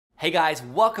Hey guys,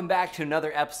 welcome back to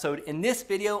another episode. In this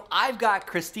video, I've got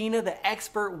Christina, the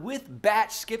expert with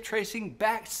batch skip tracing,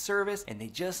 batch service, and they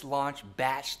just launched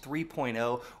batch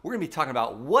 3.0. We're gonna be talking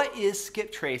about what is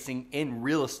skip tracing in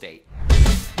real estate.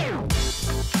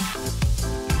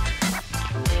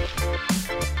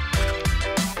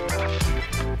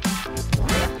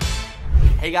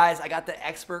 Hey guys, I got the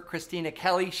expert Christina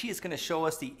Kelly. She is gonna show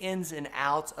us the ins and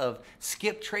outs of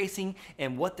skip tracing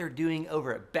and what they're doing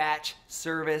over at Batch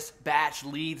Service, Batch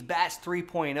Leads, Batch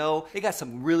 3.0. They got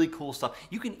some really cool stuff.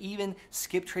 You can even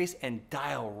skip trace and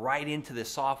dial right into the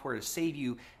software to save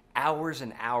you hours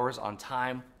and hours on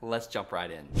time. Let's jump right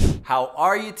in. How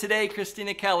are you today,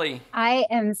 Christina Kelly? I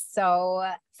am so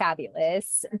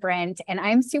fabulous, Brent, and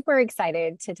I'm super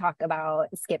excited to talk about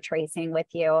skip tracing with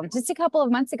you. Just a couple of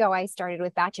months ago, I started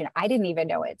with batch, and I didn't even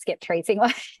know what skip tracing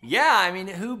was. Yeah, I mean,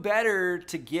 who better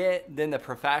to get than the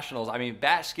professionals? I mean,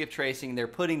 batch skip tracing, they're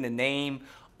putting the name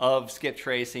of skip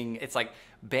tracing. It's like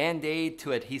Band-Aid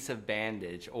to adhesive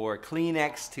bandage or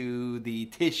Kleenex to the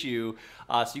tissue.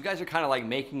 So you guys are kind of like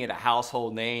making it a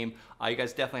household name. You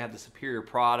guys definitely have the superior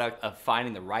product of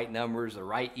finding the right numbers, the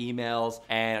right emails.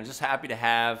 And I'm just happy to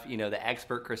have, the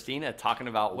expert Christina talking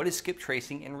about what is skip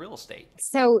tracing in real estate.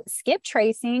 So skip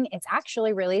tracing, it's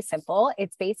actually really simple.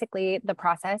 It's basically the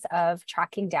process of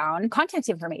tracking down contact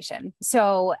information.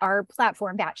 So our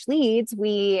platform Batch Leads,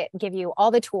 we give you all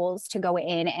the tools to go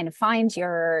in and find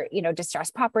your,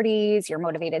 distressed properties, your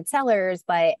motivated sellers.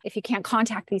 But if you can't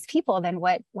contact these people, then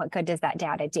what good does that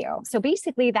data do? So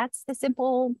basically that's the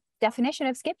simple definition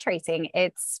of skip tracing.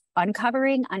 It's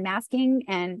uncovering, unmasking,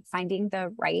 and finding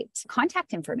the right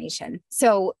contact information.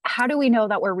 So how do we know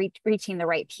that we're reaching the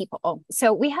right people?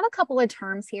 So we have a couple of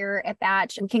terms here at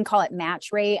Batch. We can call it match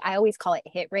rate. I always call it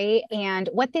hit rate. And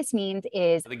what this means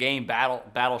is the game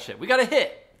battleship. We got a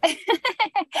hit.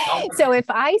 So if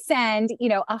I send,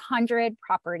 100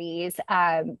 properties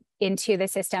into the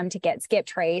system to get skip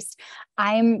traced,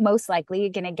 I'm most likely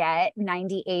going to get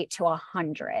 98 to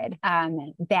 100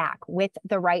 back with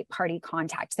the right party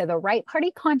contact. So the right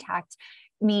party contact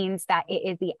means that it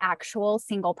is the actual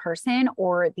single person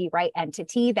or the right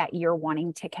entity that you're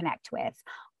wanting to connect with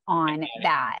on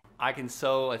that. I can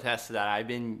so attest to that. I've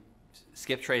been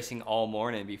skip tracing all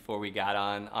morning before we got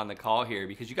on the call here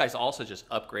because you guys also just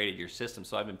upgraded your system.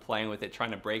 So I've been playing with it,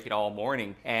 trying to break it all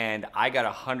morning, and I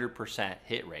got 100%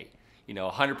 hit rate,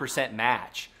 100%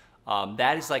 match.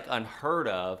 That is like unheard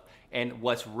of. And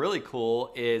what's really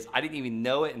cool is I didn't even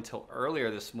know it until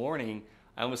earlier this morning.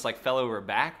 I almost like fell over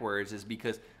backwards, is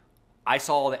because I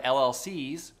saw the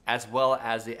LLCs as well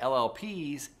as the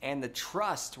LLPs and the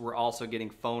trust were also getting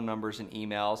phone numbers and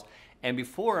emails. And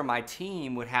before, my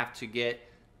team would have to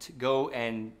go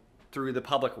and through the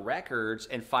public records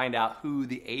and find out who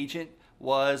the agent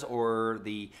was or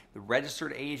the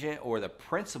registered agent or the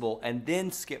principal, and then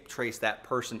skip trace that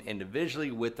person individually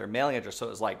with their mailing address. So it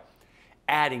was like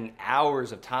adding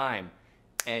hours of time,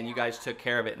 and you guys took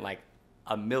care of it in like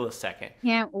a millisecond.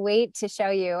 Can't wait to show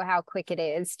you how quick it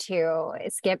is to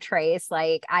skip trace.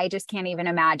 Like, I just can't even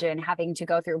imagine having to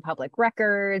go through public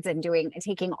records and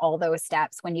taking all those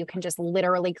steps when you can just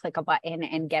literally click a button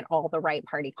and get all the right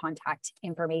party contact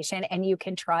information, and you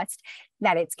can trust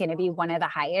that it's going to be one of the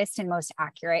highest and most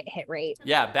accurate hit rate.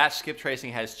 Yeah, batch skip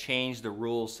tracing has changed the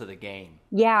rules to the game.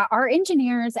 Yeah, our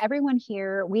engineers, everyone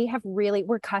here,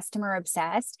 we're customer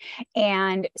obsessed.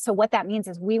 And so what that means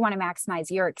is we want to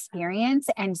maximize your experience.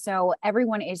 And so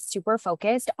everyone is super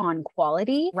focused on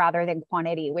quality rather than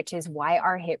quantity, which is why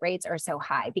our hit rates are so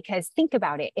high. Because think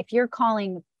about it, if you're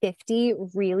calling 50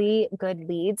 really good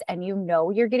leads and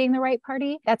you're getting the right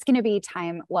party, that's going to be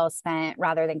time well spent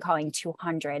rather than calling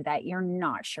 200 that you're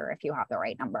not sure if you have the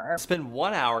right number. Spend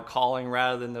 1 hour calling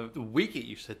rather than the week it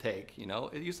used to take.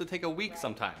 It used to take a week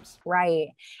sometimes. Right.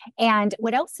 And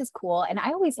what else is cool, and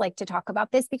I always like to talk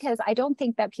about this because I don't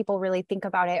think that people really think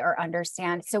about it or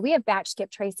understand. So we have batch skip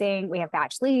tracing, we have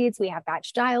batch leads, we have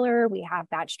batch dialer, we have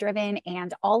batch driven,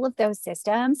 and all of those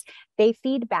systems, they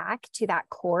feed back to that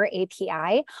core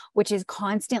API, which is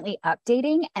constantly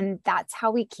updating. And that's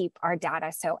how we keep our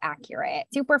data so accurate.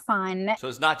 Super fun. So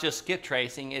it's not just skip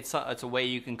tracing. It's a way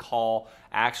you can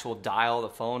dial the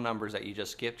phone numbers that you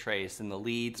just skip traced, and the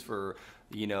leads for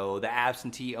the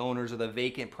absentee owners or the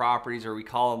vacant properties, or we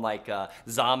call them like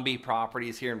zombie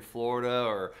properties here in Florida,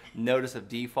 or notice of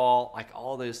default, like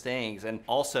all those things. And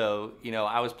also,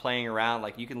 I was playing around,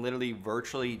 like you can literally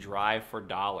virtually drive for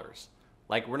dollars.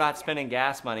 Like, we're not spending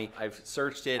gas money. I've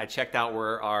searched it. I checked out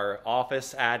where our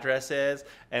office address is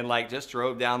and like just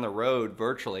drove down the road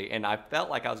virtually. And I felt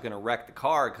like I was going to wreck the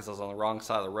car because I was on the wrong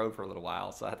side of the road for a little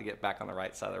while. So I had to get back on the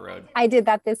right side of the road. I did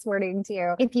that this morning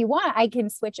too. If you want, I can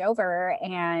switch over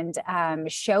and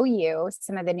show you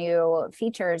some of the new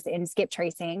features in skip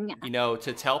tracing. You know,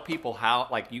 to tell people how,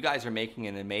 like, you guys are making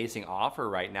an amazing offer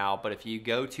right now, but if you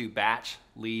go to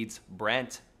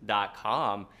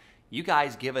batchleadsbrent.com, you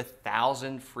guys give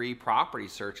 1,000 free property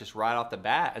searches right off the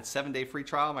bat. It's 7-day free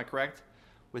trial, am I correct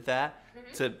with that?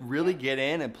 Mm-hmm. To really get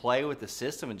in and play with the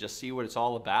system and just see what it's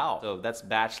all about. So that's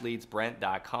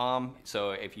batchleadsbrent.com.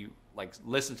 So if you like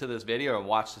listen to this video and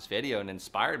watch this video and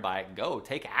inspired by it, go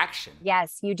take action.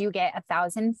 Yes, you do get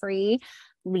 1,000 free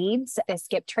leads. The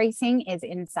skip tracing is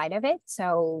inside of it.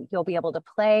 So you'll be able to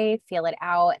play, feel it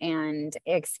out, and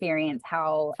experience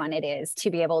how fun it is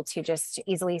to be able to just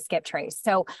easily skip trace.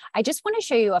 So I just want to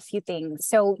show you a few things.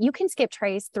 So you can skip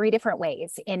trace 3 different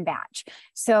ways in Batch.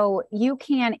 So you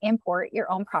can import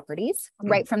your own properties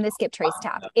right from the skip trace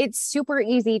tab. It's super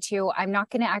easy to, I'm not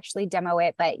going to actually demo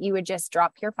it, but you would just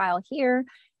drop your file here.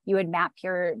 You would map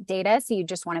your data. So you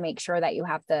just want to make sure that you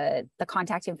have the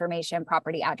contact information,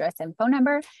 property address, and phone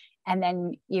number. And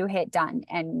then you hit done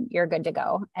and you're good to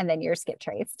go. And then you're skip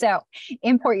traced. So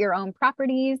import your own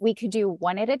properties. We could do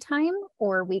one at a time,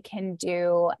 or we can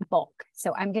do bulk.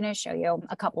 So I'm going to show you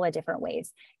a couple of different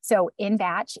ways. So in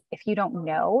Batch, if you don't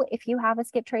know if you have a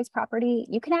skip trace property,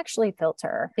 you can actually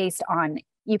filter based on,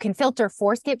 you can filter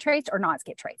for skip traced or not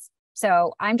skip traced.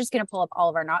 So I'm just going to pull up all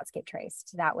of our not skip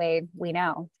traced. That way we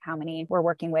know how many we're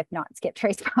working with not skip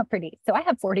traced properties. So I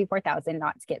have 44,000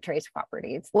 not skip traced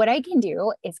properties. What I can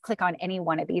do is click on any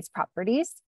one of these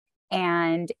properties.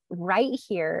 And right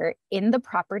here in the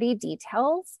property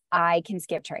details, I can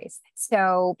skip trace.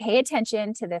 So pay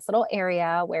attention to this little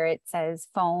area where it says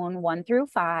phone 1 through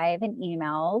 5 and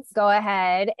emails. Go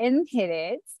ahead and hit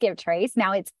it, skip trace.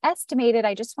 Now it's estimated.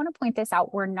 I just want to point this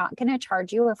out. We're not going to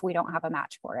charge you if we don't have a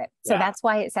match for it. So that's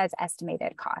why it says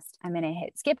estimated cost. I'm going to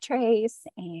hit skip trace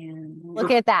and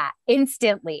look at that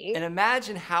instantly. And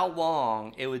imagine how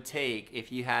long it would take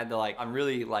if you had to, like, I'm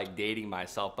really like dating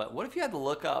myself, but what if you had to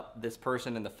look up this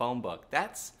person in the phone book?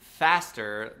 That's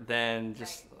faster than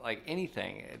just like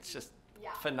anything. It's just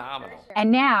phenomenal. Sure.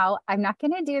 And now I'm not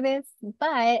going to do this,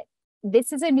 but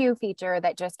this is a new feature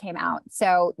that just came out.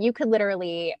 So you could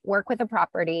literally work with a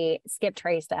property, skip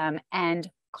trace them,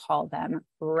 and call them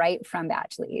right from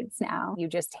Batch Leads. Now you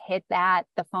just hit that.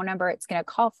 The phone number it's going to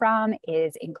call from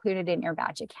is included in your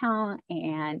Batch account.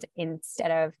 And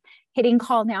instead of hitting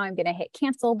call now, I'm going to hit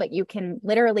cancel, but you can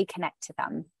literally connect to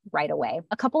them right away.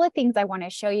 A couple of things I want to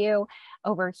show you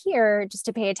over here just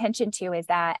to pay attention to is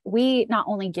that we not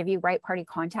only give you right party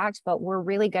contact, but we're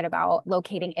really good about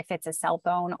locating if it's a cell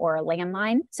phone or a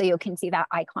landline. So you can see that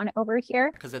icon over here.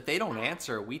 Because if they don't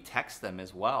answer, we text them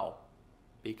as well,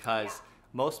 because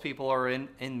most people are in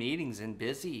meetings and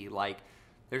busy. Like,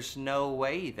 there's no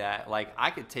way that, like, I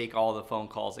could take all the phone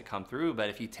calls that come through, but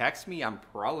if you text me, I'm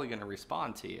probably going to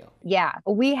respond to you. Yeah,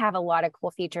 we have a lot of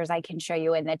cool features I can show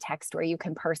you in the text where you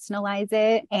can personalize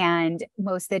it. And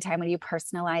most of the time when you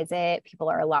personalize it, people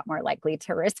are a lot more likely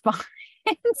to respond.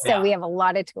 So we have a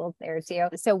lot of tools there too.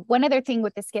 So one other thing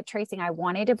with the skip tracing I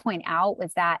wanted to point out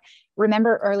was that,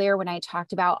 remember earlier when I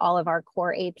talked about all of our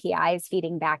core APIs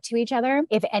feeding back to each other,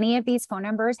 if any of these phone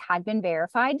numbers had been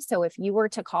verified, so if you were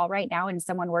to call right now and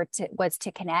someone was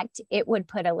to connect, it would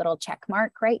put a little check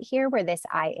mark right here where this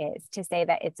I is to say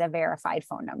that it's a verified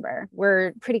phone number.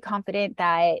 We're pretty confident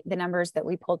that the numbers that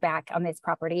we pulled back on this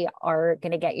property are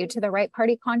going to get you to the right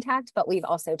party contact, but we've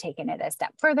also taken it a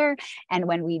step further. And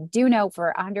when we do know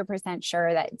for 100%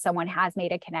 sure that someone has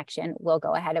made a connection, we'll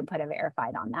go ahead and put a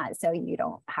verified on that. So you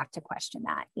don't have to question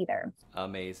that either.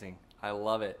 Amazing. I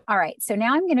love it. All right. So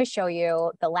now I'm going to show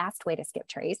you the last way to skip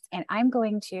trace. And I'm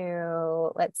going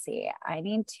to, let's see, I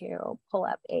need to pull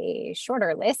up a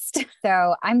shorter list.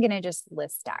 So I'm going to just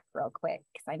list stack real quick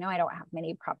because I know I don't have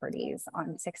many properties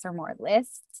on 6 or more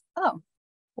lists. Oh,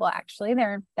 well, actually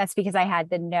that's because I had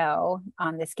the no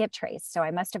on the skip trace. So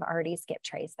I must have already skip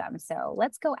traced them. So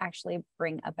let's go actually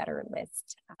bring a better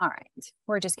list. All right,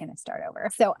 we're just going to start over.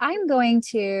 So I'm going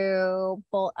to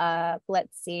pull up,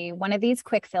 let's see, one of these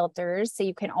quick filters. So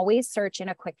you can always search in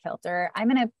a quick filter. I'm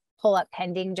going to pull up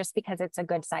pending just because it's a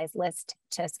good size list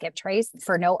to skip trace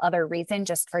for no other reason,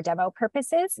 just for demo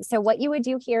purposes. So what you would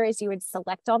do here is you would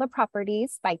select all the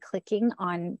properties by clicking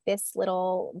on this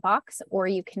little box, or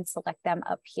you can select them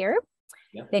up here.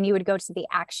 Then you would go to the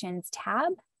actions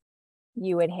tab.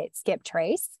 You would hit skip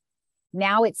trace.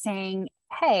 Now it's saying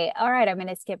hey, all right, I'm going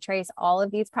to skip trace all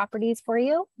of these properties for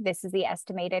you. This is the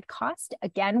estimated cost.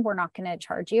 Again, we're not going to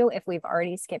charge you if we've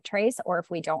already skip trace or if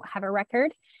we don't have a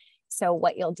record. So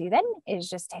what you'll do then is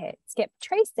just hit skip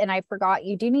trace. And I forgot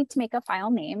you do need to make a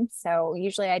file name. So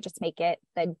usually I just make it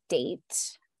the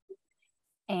date.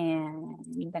 And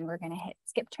then we're going to hit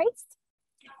skip trace.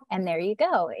 And there you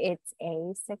go. It's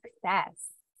a success.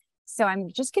 So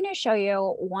I'm just going to show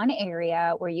you one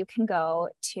area where you can go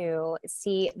to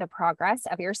see the progress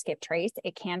of your skip trace.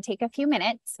 It can take a few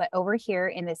minutes, but over here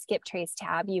in the skip trace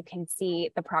tab, you can see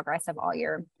the progress of all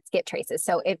your skip traces.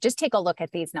 So just take a look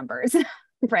at these numbers,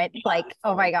 Brent, like,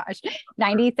 oh my gosh,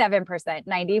 97%,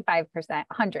 95%,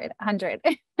 100.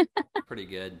 Pretty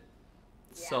good.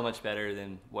 So much better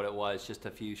than what it was just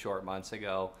a few short months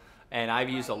ago. And I've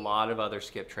used a lot of other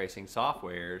skip tracing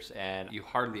softwares, and you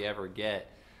hardly ever get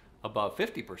above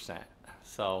 50%.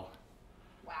 So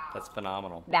wow, that's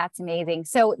phenomenal. That's amazing.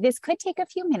 So this could take a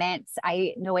few minutes.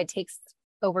 I know it takes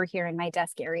over here in my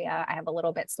desk area. I have a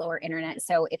little bit slower internet.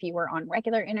 So if you were on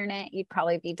regular internet, you'd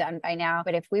probably be done by now.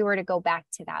 But if we were to go back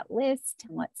to that list,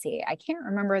 and let's see, I can't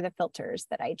remember the filters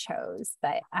that I chose,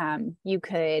 but you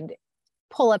could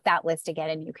pull up that list again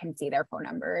and you can see their phone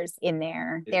numbers in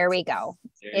there. There we go.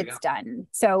 It's done.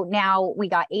 So now we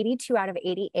got 82 out of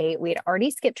 88. We had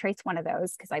already skip traced one of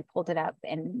those because I pulled it up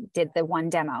and did the one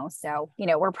demo. So, you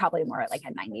know, we're probably more at like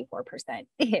a 94%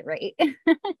 hit rate.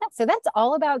 So that's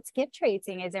all about skip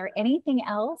tracing. Is there anything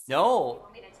else? No,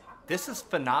 this is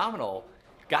phenomenal.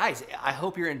 Guys, I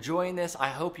hope you're enjoying this. I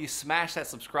hope you smash that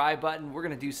subscribe button. We're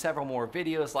gonna do several more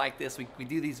videos like this. We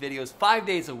do these videos 5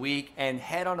 days a week, and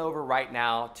head on over right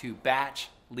now to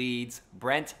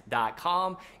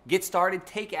batchleadsbrent.com. Get started,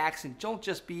 take action. Don't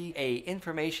just be an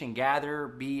information gatherer,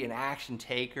 be an action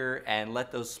taker, and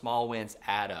let those small wins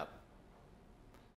add up.